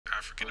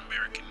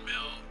African-American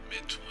male,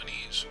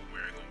 mid-20s,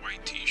 wearing a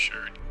white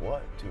t-shirt.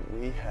 What do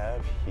we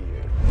have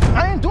here?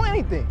 I didn't do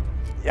anything.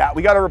 Yeah,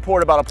 we got a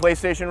report about a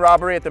PlayStation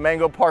robbery at the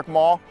Mango Park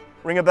Mall.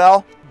 Ring a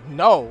bell?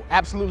 No,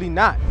 absolutely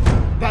not.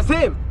 That's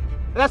him.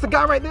 That's the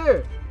guy right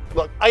there.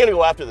 Look, I gotta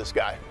go after this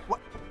guy. What?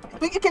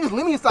 You can't just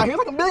leave me inside here.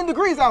 It's like 1,000,000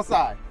 degrees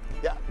outside.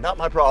 Yeah, not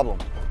my problem.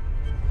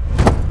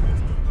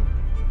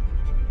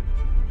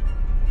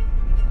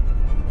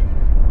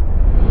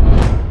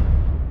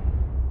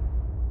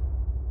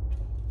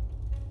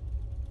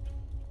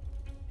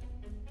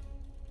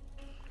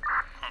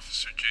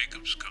 Officer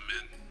Jacobs, come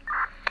in.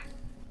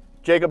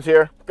 Jacobs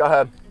here. Go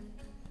ahead.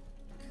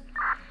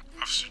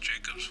 Officer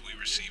Jacobs, we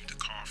received a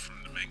call from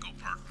the Mango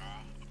Park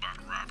Mall about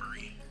a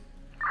robbery.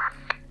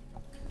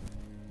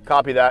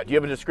 Copy that. Do you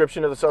have a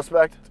description of the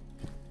suspect?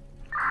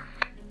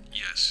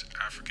 Yes,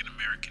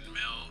 African-American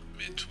male,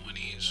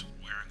 mid-20s,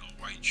 wearing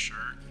a white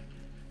shirt.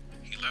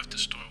 He left the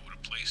store with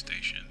a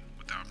PlayStation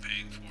without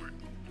paying for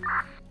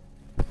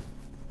it.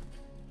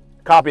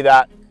 Copy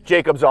that.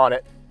 Jacobs on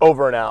it.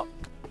 Over and out.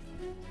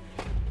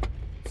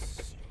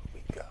 Let's see what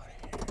we got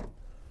here.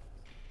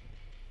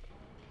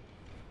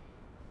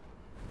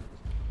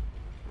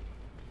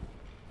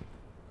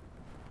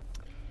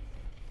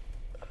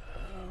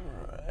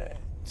 All right.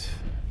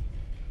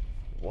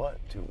 What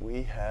do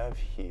we have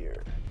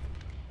here?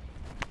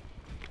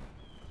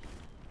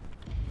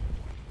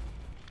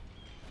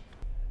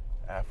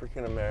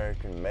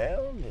 African-American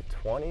male,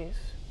 mid-20s,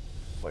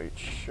 white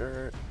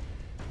shirt,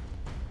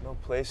 no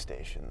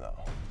PlayStation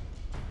though.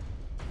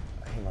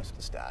 He must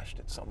have stashed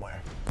it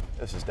somewhere.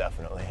 This is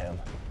definitely him.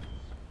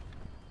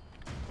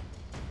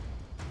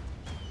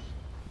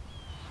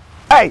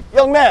 Hey,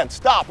 young man,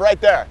 stop right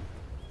there.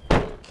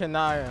 Can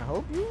I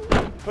help you?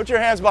 Put your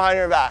hands behind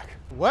your back.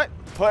 What?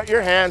 Put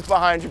your hands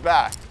behind your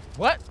back.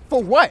 What?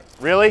 For what?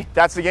 Really?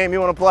 That's the game you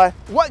want to play?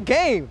 What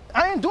game?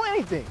 I didn't do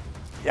anything.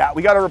 Yeah,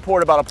 we got a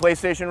report about a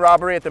PlayStation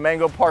robbery at the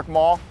Mango Park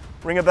Mall.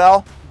 Ring a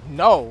bell?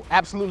 No,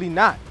 absolutely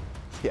not.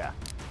 Yeah,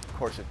 of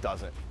course it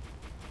doesn't.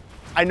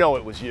 I know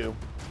it was you.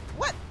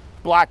 What?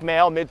 Black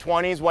male,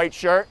 mid-20s, white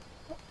shirt.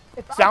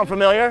 Sound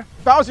familiar?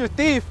 If I was your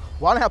thief,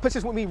 why don't I have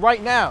pictures with me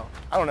right now?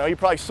 I don't know, you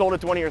probably sold it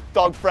to one of your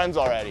thug friends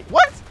already.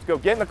 What? Let's go,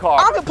 get in the car.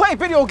 I've been playing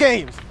video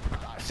games.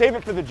 Save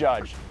it for the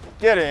judge.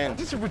 Get in.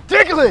 This is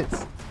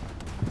ridiculous.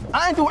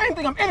 I didn't do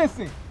anything, I'm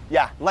innocent.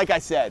 Yeah, like I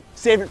said,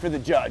 save it for the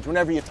judge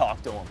whenever you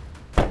talk to him.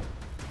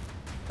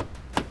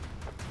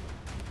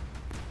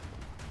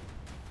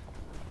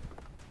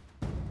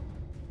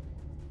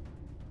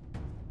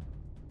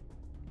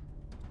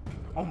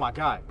 Oh my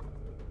God.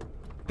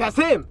 That's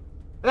him.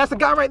 That's the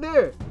guy right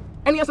there.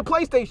 And he has a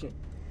PlayStation.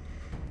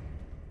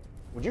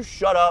 Would you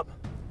shut up?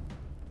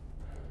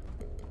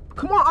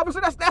 Come on, officer,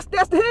 that's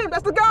him.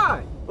 That's the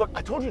guy. Look,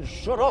 I told you to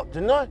shut up,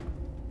 didn't I?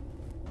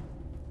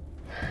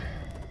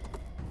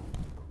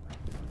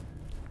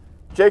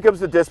 Jacobs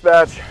to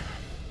dispatch.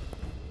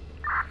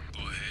 Go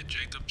ahead,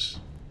 Jacobs.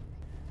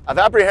 I've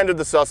apprehended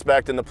the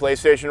suspect in the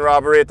PlayStation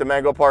robbery at the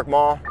Mango Park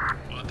Mall.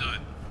 Well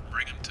done.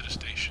 Bring him to the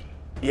station.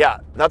 Yeah,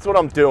 that's what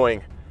I'm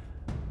doing.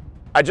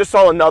 I just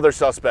saw another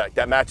suspect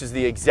that matches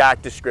the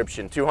exact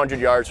description, 200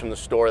 yards from the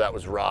store that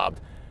was robbed.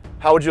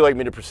 How would you like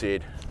me to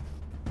proceed?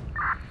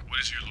 What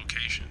is your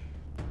location?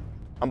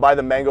 I'm by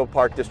the Mango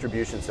Park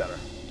Distribution Center.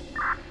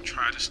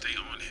 Try to stay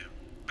on him.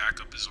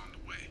 Backup is on the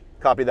way.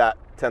 Copy that,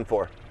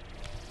 10-4.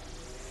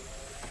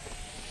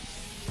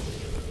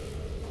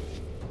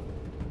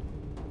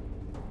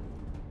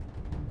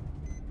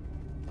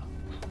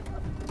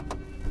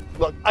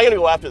 Look, I gotta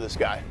go after this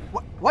guy.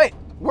 Wait,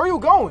 where are you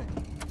going?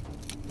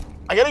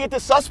 I gotta get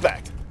this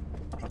suspect.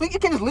 You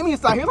can't just leave me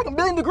inside here. It's like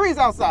 1,000,000 degrees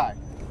outside.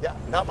 Yeah,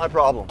 not my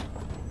problem.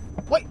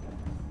 Wait.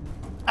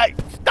 Hey,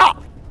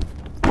 stop!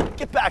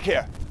 Get back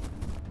here.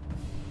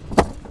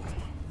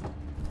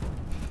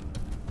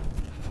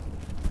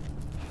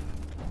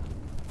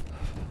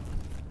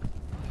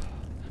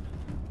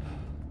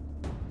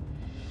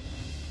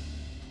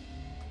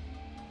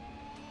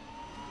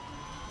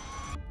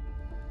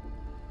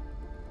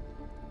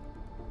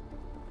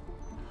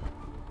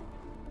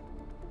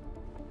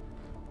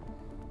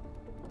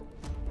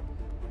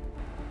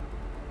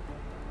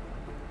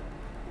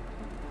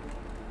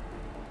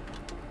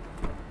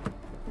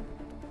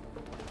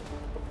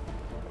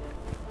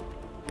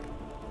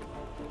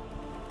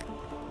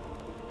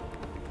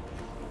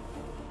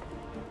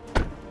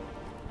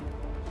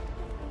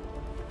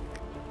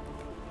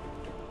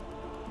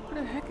 What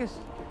the heck is...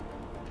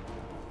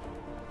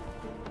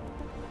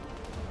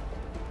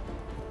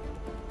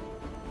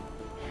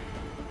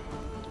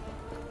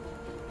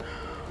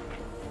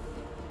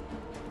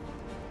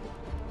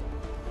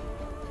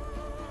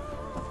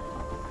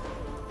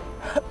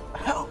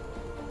 Help!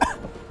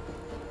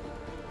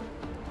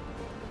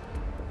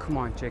 Come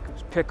on,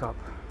 Jacobs, pick up.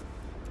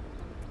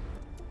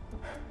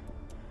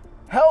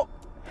 Help!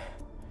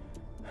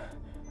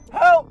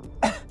 Help!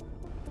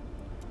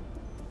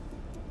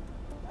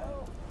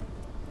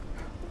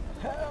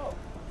 Help!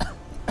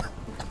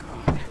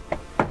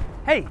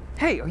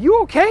 Hey, are you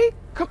okay?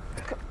 Come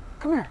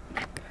here.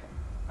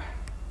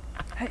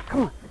 Hey.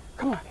 come on,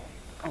 come on.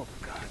 Oh,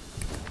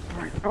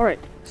 God. All right,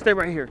 stay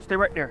right here. Stay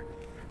right there.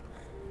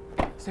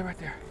 Stay right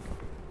there.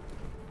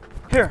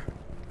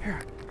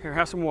 Here,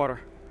 have some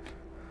water.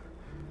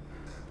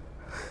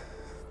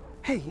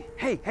 Hey,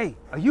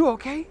 are you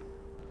okay?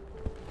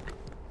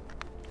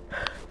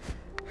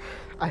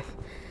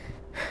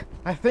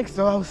 I think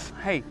so.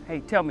 Hey,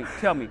 tell me,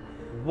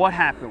 what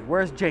happened?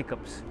 Where's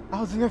Jacobs? I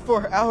was in there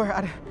for an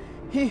hour.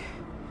 He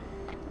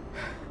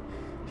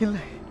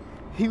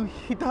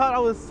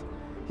thought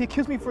he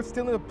accused me for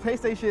stealing a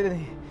PlayStation,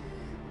 and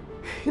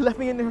he left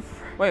me in there.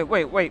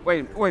 Wait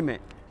a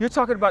minute. You're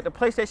talking about the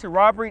PlayStation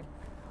robbery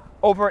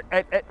over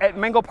at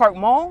Mango Park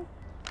Mall?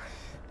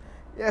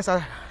 Yes,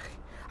 I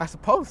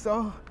suppose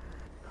so.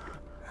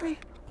 We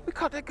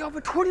caught that guy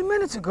over 20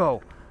 minutes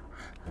ago.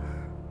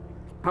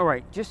 All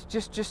right, just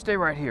stay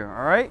right here,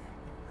 all right?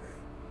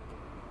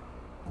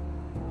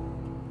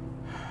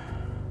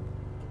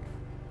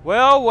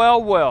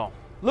 Well.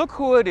 Look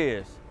who it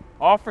is.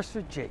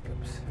 Officer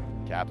Jacobs.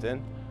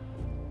 Captain,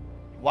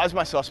 why is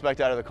my suspect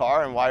out of the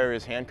car and why are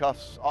his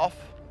handcuffs off?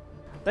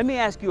 Let me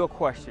ask you a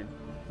question.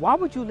 Why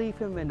would you leave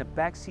him in the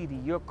backseat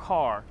of your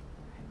car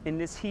in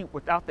this heat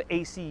without the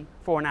AC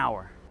for an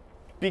hour?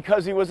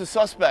 Because he was a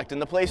suspect in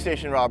the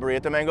PlayStation robbery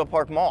at the Mango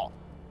Park Mall.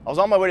 I was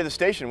on my way to the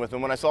station with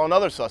him when I saw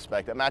another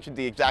suspect that matched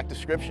the exact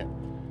description.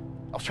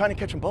 I was trying to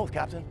catch them both,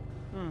 Captain.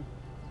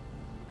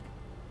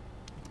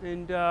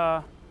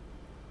 And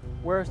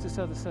where's this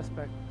other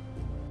suspect?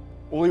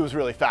 Well, he was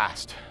really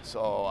fast,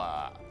 so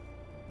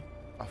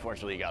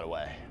unfortunately he got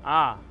away.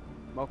 Ah,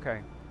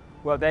 okay.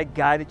 Well, that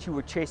guy that you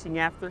were chasing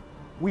after,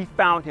 we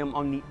found him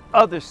on the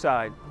other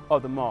side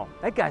of the mall.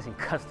 That guy's in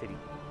custody.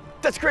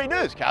 That's great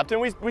news, Captain.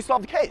 We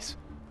solved the case.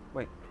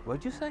 Wait,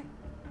 what'd you say?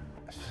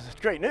 That's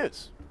great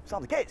news.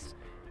 Solved the case.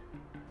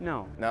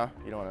 No. No?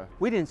 You don't want to?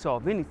 We didn't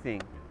solve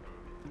anything.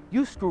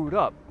 You screwed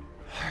up.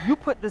 You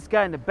put this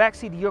guy in the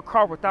backseat of your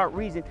car without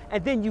reason,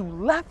 and then you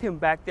left him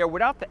back there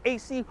without the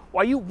AC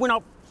while you went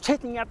out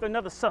chasing after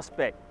another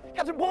suspect.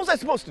 Captain, what was I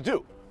supposed to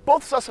do?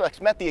 Both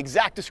suspects met the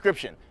exact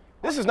description.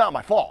 This is not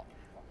my fault.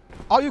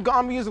 All you got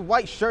on me is a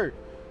white shirt.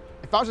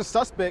 If I was a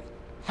suspect,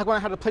 how come I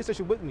had the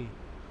PlayStation with me?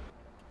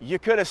 You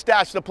could have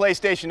stashed the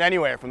PlayStation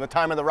anywhere from the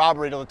time of the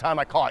robbery to the time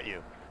I caught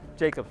you.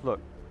 Jacobs,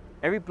 look,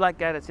 every black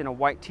guy that's in a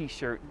white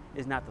t-shirt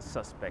is not the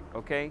suspect,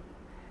 okay?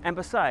 And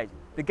besides,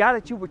 the guy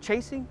that you were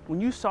chasing, when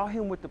you saw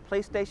him with the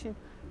PlayStation,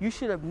 you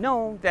should have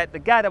known that the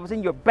guy that was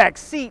in your back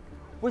seat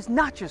was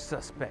not your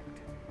suspect.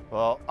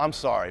 Well, I'm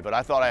sorry, but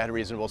I thought I had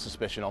reasonable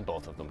suspicion on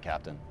both of them,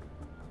 Captain.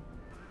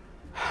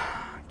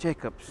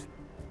 Jacobs,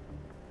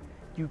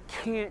 you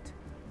can't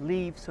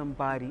leave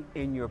somebody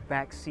in your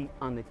back seat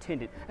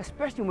unattended,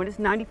 especially when it's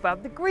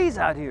 95 degrees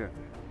out here.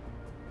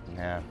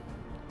 Yeah.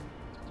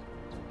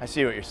 I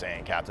see what you're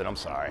saying, Captain. I'm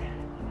sorry.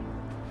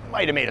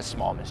 Might have made a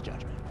small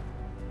misjudgment.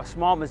 A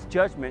small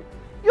misjudgment?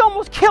 You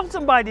almost killed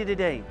somebody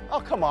today. Oh,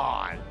 come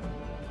on.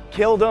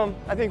 Killed him?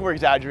 I think we're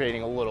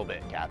exaggerating a little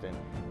bit, Captain.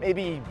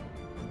 Maybe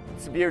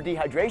severe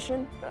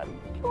dehydration?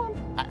 Kill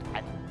him? I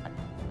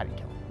didn't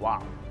kill him.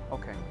 Wow.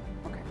 Okay.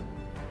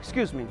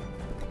 Excuse me.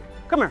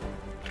 Come here.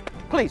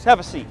 Please, have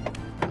a seat.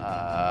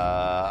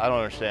 I don't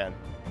understand.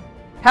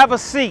 Have a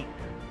seat.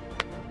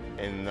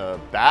 In the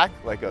back?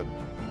 Like a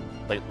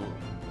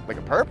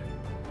perp?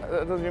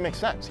 That doesn't even make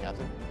sense,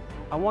 Captain.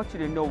 I want you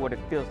to know what it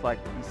feels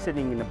like to be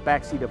sitting in the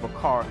backseat of a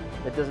car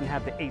that doesn't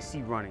have the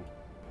AC running.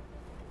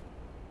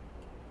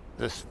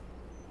 It's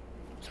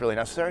really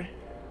necessary?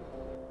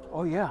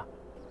 Oh yeah,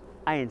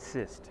 I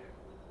insist.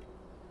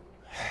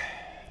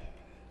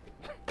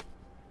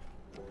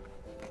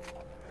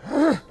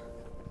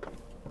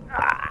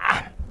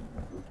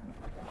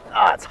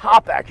 It's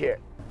hot back here.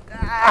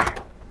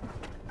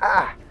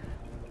 Oh,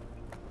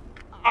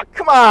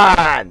 come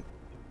on!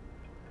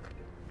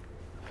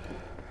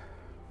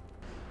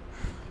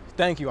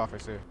 Thank you,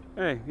 officer.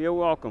 Hey, you're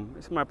welcome.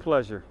 It's my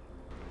pleasure.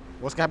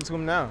 What's happened to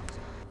him now?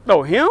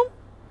 Oh, him?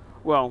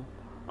 Well,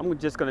 I'm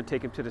just gonna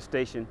take him to the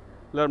station,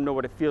 let him know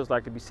what it feels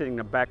like to be sitting in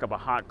the back of a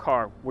hot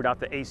car without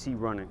the AC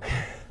running.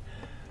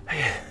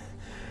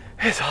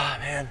 It's hot,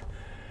 man.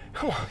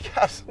 Come on,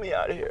 gas me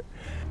out of here.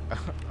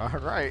 All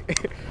right.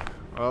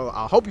 Well,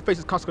 I hope you face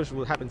the consequences of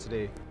what happened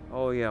today.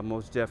 Oh yeah,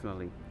 most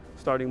definitely.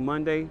 Starting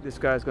Monday, this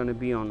guy's gonna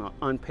be on an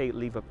unpaid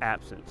leave of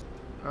absence.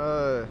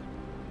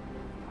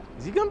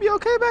 Is he gonna be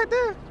okay back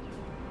there?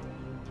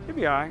 He'll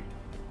be all right.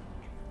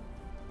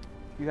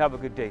 You have a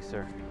good day,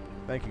 sir.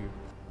 Thank you.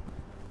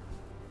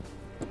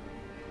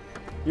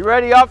 You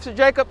ready, Officer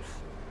Jacobs?